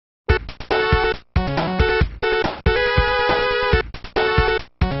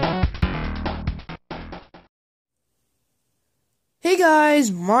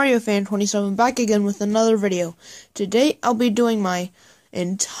guys, Mario Fan 27 back again with another video. Today I'll be doing my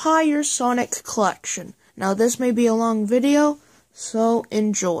entire Sonic collection. Now this may be a long video, so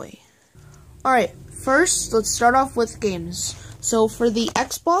enjoy. Alright, first let's start off with games. So for the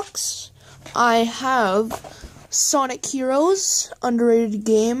Xbox, I have Sonic Heroes, underrated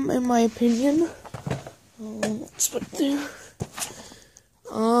game in my opinion. Let's put it there.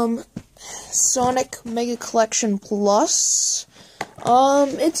 Sonic Mega Collection Plus.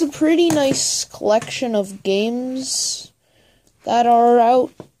 It's a pretty nice collection of games that are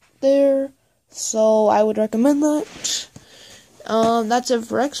out there, so I would recommend that. That's it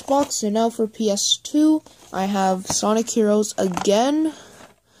for Xbox, and now for PS2, I have Sonic Heroes again.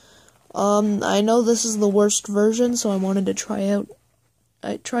 I know this is the worst version, so I wanted to try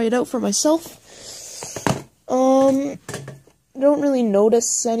it out for myself. Don't really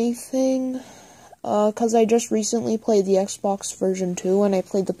notice anything, because I just recently played the Xbox version 2, and I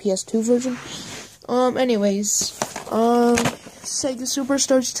played the PS2 version. Anyways, Sega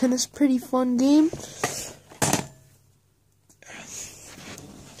Superstars 10 is a pretty fun game.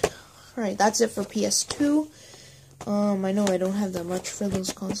 Alright, that's it for PS2. I know I don't have that much for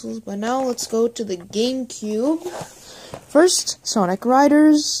those consoles, but now let's go to the GameCube. First, Sonic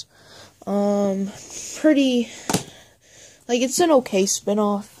Riders. It's an okay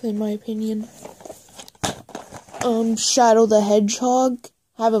spin-off, in my opinion. Shadow the Hedgehog.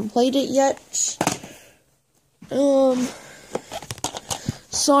 Haven't played it yet.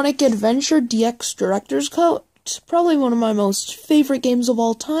 Sonic Adventure DX Director's Cut. Probably one of my most favorite games of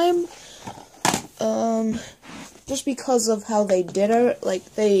all time. Just because of how they did it,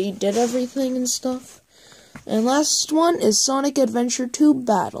 they did everything and stuff. And last one is Sonic Adventure 2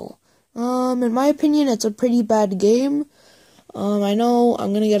 Battle. In my opinion, it's a pretty bad game. I know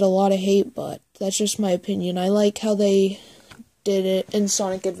I'm gonna get a lot of hate, but that's just my opinion. I like how they did it in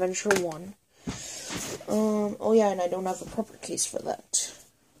Sonic Adventure 1. Oh yeah, and I don't have a proper case for that.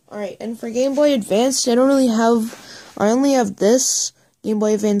 Alright, and for Game Boy Advance, I only have this Game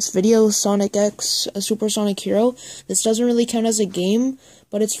Boy Advance Video, Sonic X, a Super Sonic Hero. This doesn't really count as a game,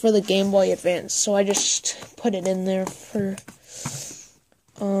 but it's for the Game Boy Advance, so I just put it in there for,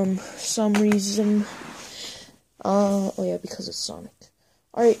 some reason. Oh yeah, because it's Sonic.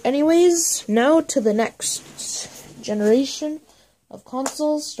 Alright, anyways, now to the next generation of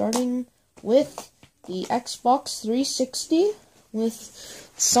consoles, starting with the Xbox 360 with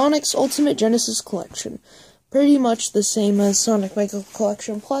Sonic's Ultimate Genesis Collection. Pretty much the same as Sonic Mega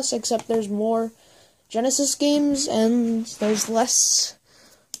Collection Plus, except there's more Genesis games and there's less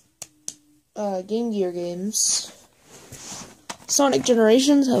Game Gear games. Sonic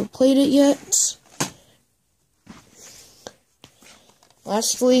Generations, haven't played it yet.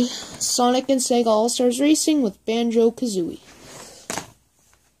 Lastly, Sonic and Sega All-Stars Racing with Banjo-Kazooie.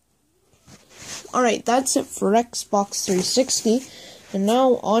 Alright, that's it for Xbox 360. And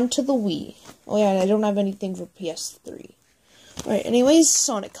now, on to the Wii. Oh yeah, and I don't have anything for PS3. Alright, anyways,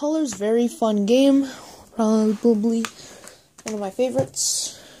 Sonic Colors, very fun game. Probably one of my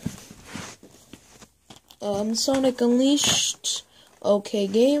favorites. Sonic Unleashed, okay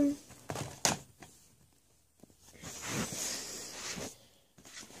game.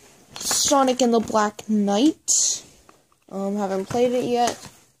 Sonic and the Black Knight. Haven't played it yet.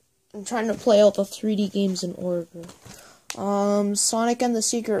 I'm trying to play all the 3D games in order. Sonic and the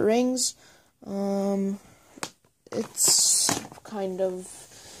Secret Rings. It's kind of,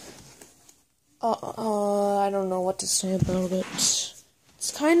 I don't know what to say about it.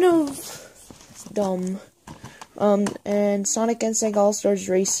 It's kind of dumb. And Sonic and Sega All-Stars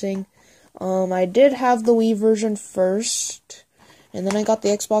Racing. I did have the Wii version first, and then I got the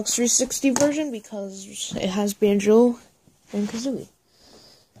Xbox 360 version because it has Banjo and Kazooie.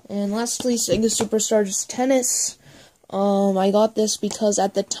 And lastly, Sega Superstars Tennis. I got this because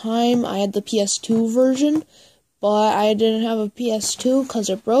at the time I had the PS2 version, but I didn't have a PS2 because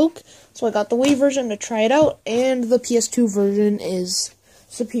it broke, so I got the Wii version to try it out, and the PS2 version is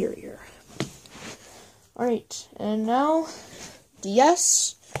superior. Alright, and now,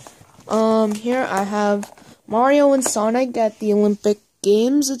 DS. Here I have Mario and Sonic at the Olympic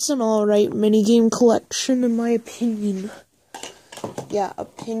Games. It's an alright minigame collection in my opinion. Yeah,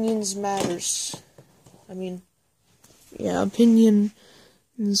 opinions matters. Yeah, opinions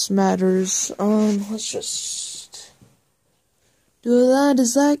matters. Let's just do that.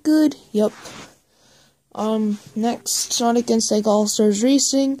 Is that good? Yep. Next, Sonic and Sega All-Stars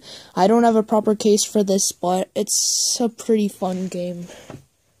Racing. I don't have a proper case for this, but it's a pretty fun game.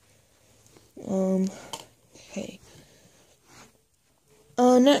 Okay.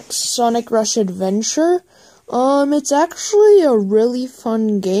 Next, Sonic Rush Adventure. It's actually a really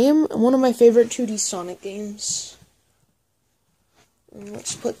fun game. One of my favorite 2D Sonic games. And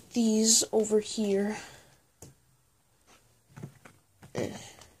let's put these over here.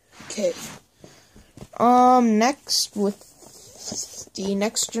 Okay. Next with the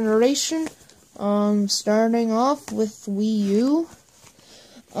next generation. Starting off with Wii U.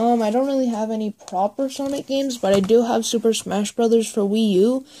 I don't really have any proper Sonic games, but I do have Super Smash Bros. For Wii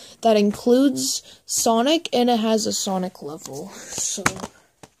U that includes Sonic, and it has a Sonic level. So,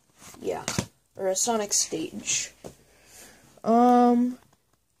 yeah. Or a Sonic stage. And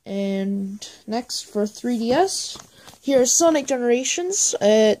next for 3DS, here's Sonic Generations.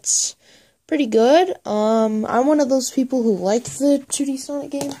 It's pretty good. I'm one of those people who like the 2D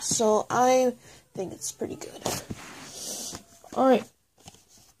Sonic games, so I think it's pretty good. Alright.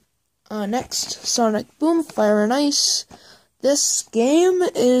 Next, Sonic Boom, Fire and Ice. This game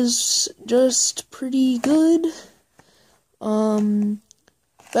is just pretty good.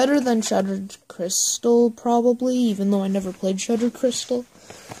 Better than Shattered Crystal, probably, even though I never played Shattered Crystal.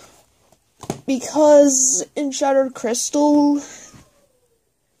 Because in Shattered Crystal,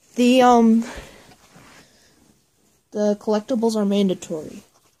 the collectibles are mandatory.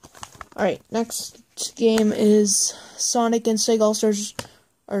 Alright, next game is Sonic and Sega All-Stars,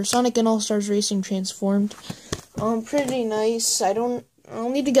 or Sonic and All-Stars Racing Transformed. Pretty nice. I'll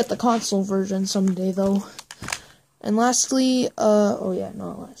need to get the console version someday, though. And lastly,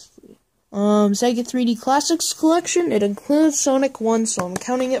 Sega 3D Classics Collection. It includes Sonic 1, so I'm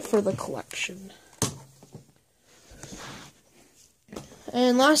counting it for the collection.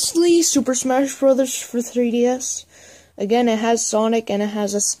 And lastly, Super Smash Bros. For 3DS. Again, it has Sonic, and it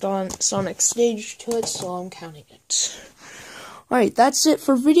has a Sonic stage to it, so I'm counting it. Alright, that's it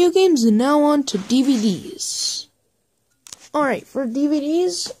for video games, and now on to DVDs. Alright, for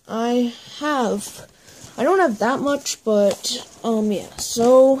DVDs, I don't have that much, but, yeah.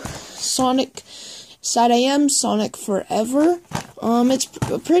 So, Sonic SatAM, Sonic Forever. It's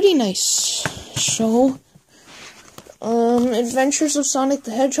a pretty nice show. Adventures of Sonic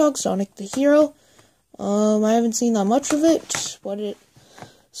the Hedgehog, Sonic the Hero. I haven't seen that much of it, but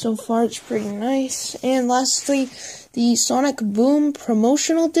so far it's pretty nice. And lastly, the Sonic Boom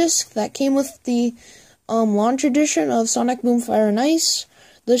promotional disc that came with the launch edition of Sonic Boom Fire and Ice.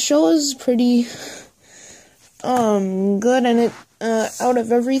 The show is pretty good, and it out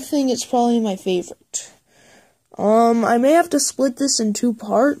of everything, it's probably my favorite. I may have to split this in 2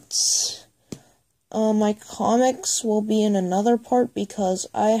 parts. My comics will be in another part because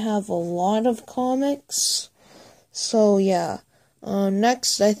I have a lot of comics. So, yeah.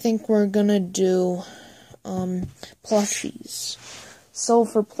 Next, I think we're gonna do, plushies. So,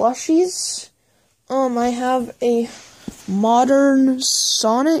 for plushies, I have a modern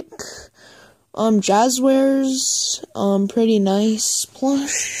Sonic, Jazzwares, pretty nice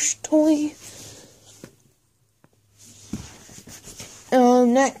plush toy.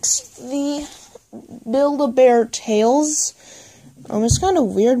 Next, the Build-A-Bear Tails. It's kind of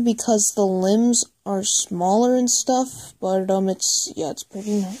weird because the limbs are smaller and stuff, but, it's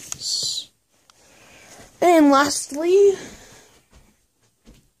pretty nice. And lastly,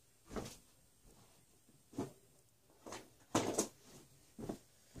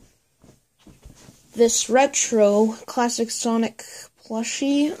 this retro classic Sonic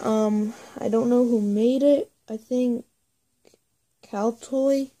plushie. I don't know who made it. I think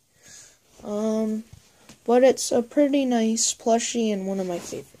Caltoy. But it's a pretty nice plushie and one of my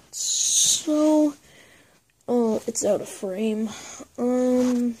favorites. So, it's out of frame.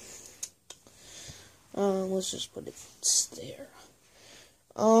 Let's just put it there.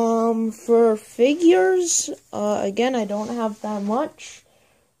 For figures, again, I don't have that much.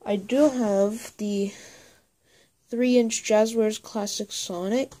 I do have the 3-inch Jazzwares Classic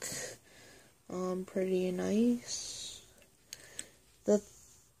Sonic. Pretty nice. The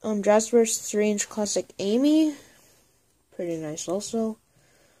Jazzwares 3-inch Classic Amy. Pretty nice also.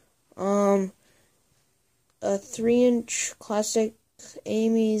 A 3-inch Classic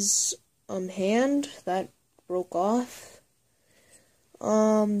Amy's hand that broke off.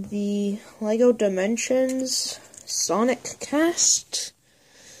 The Lego Dimensions Sonic cast.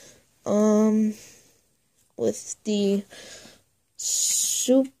 With the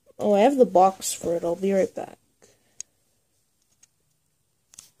I have the box for it. I'll be right back.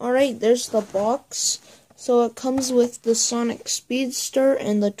 Alright, there's the box. So it comes with the Sonic Speedster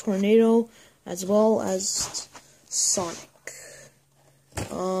and the Tornado, as well as Sonic. I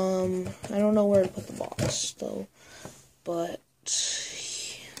don't know where to put the box, though. But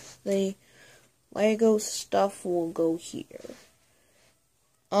the Lego stuff will go here.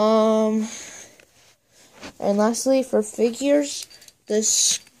 And lastly, for figures,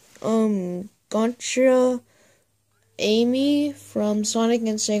 this Contra Amy from Sonic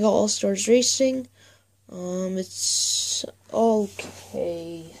and Sega All-Stars Racing. It's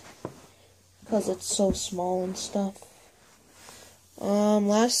okay because it's so small and stuff.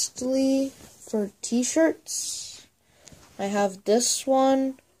 Lastly, for t-shirts, I have this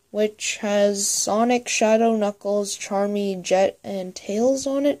one, which has Sonic, Shadow, Knuckles, Charmy, Jet, and Tails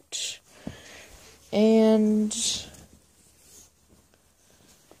on it. And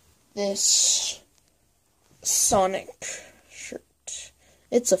this Sonic shirt.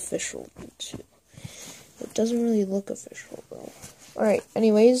 It's official, too. It doesn't really look official, though. Alright,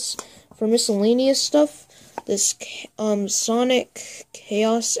 anyways, for miscellaneous stuff, this Sonic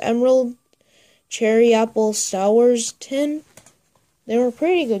Chaos Emerald Cherry Apple Sours tin. They were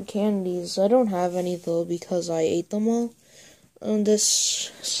pretty good candies. I don't have any, though, because I ate them all.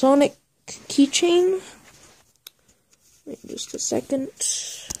 This Sonic keychain. Wait just a second.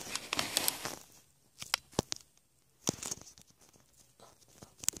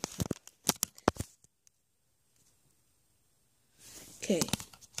 Okay,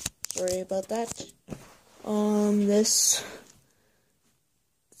 sorry about that. This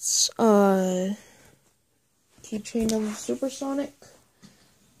keychain of Supersonic.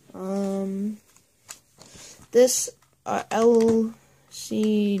 This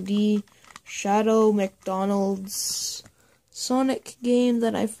LCD Shadow McDonald's Sonic game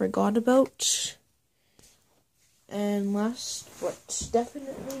that I forgot about. And last but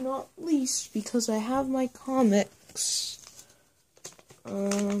definitely not least, because I have my comics,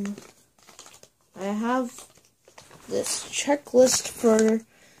 I have this checklist for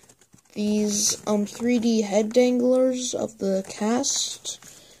these 3D head danglers of the cast.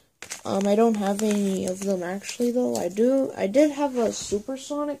 I don't have any of them actually, though. I did have a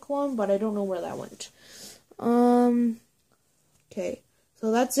Supersonic one, but I don't know where that went. Okay,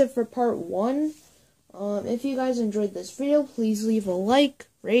 so that's it for part 1. If you guys enjoyed this video, please leave a like,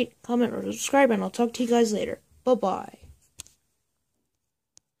 rate, comment, or subscribe, and I'll talk to you guys later. Bye-bye.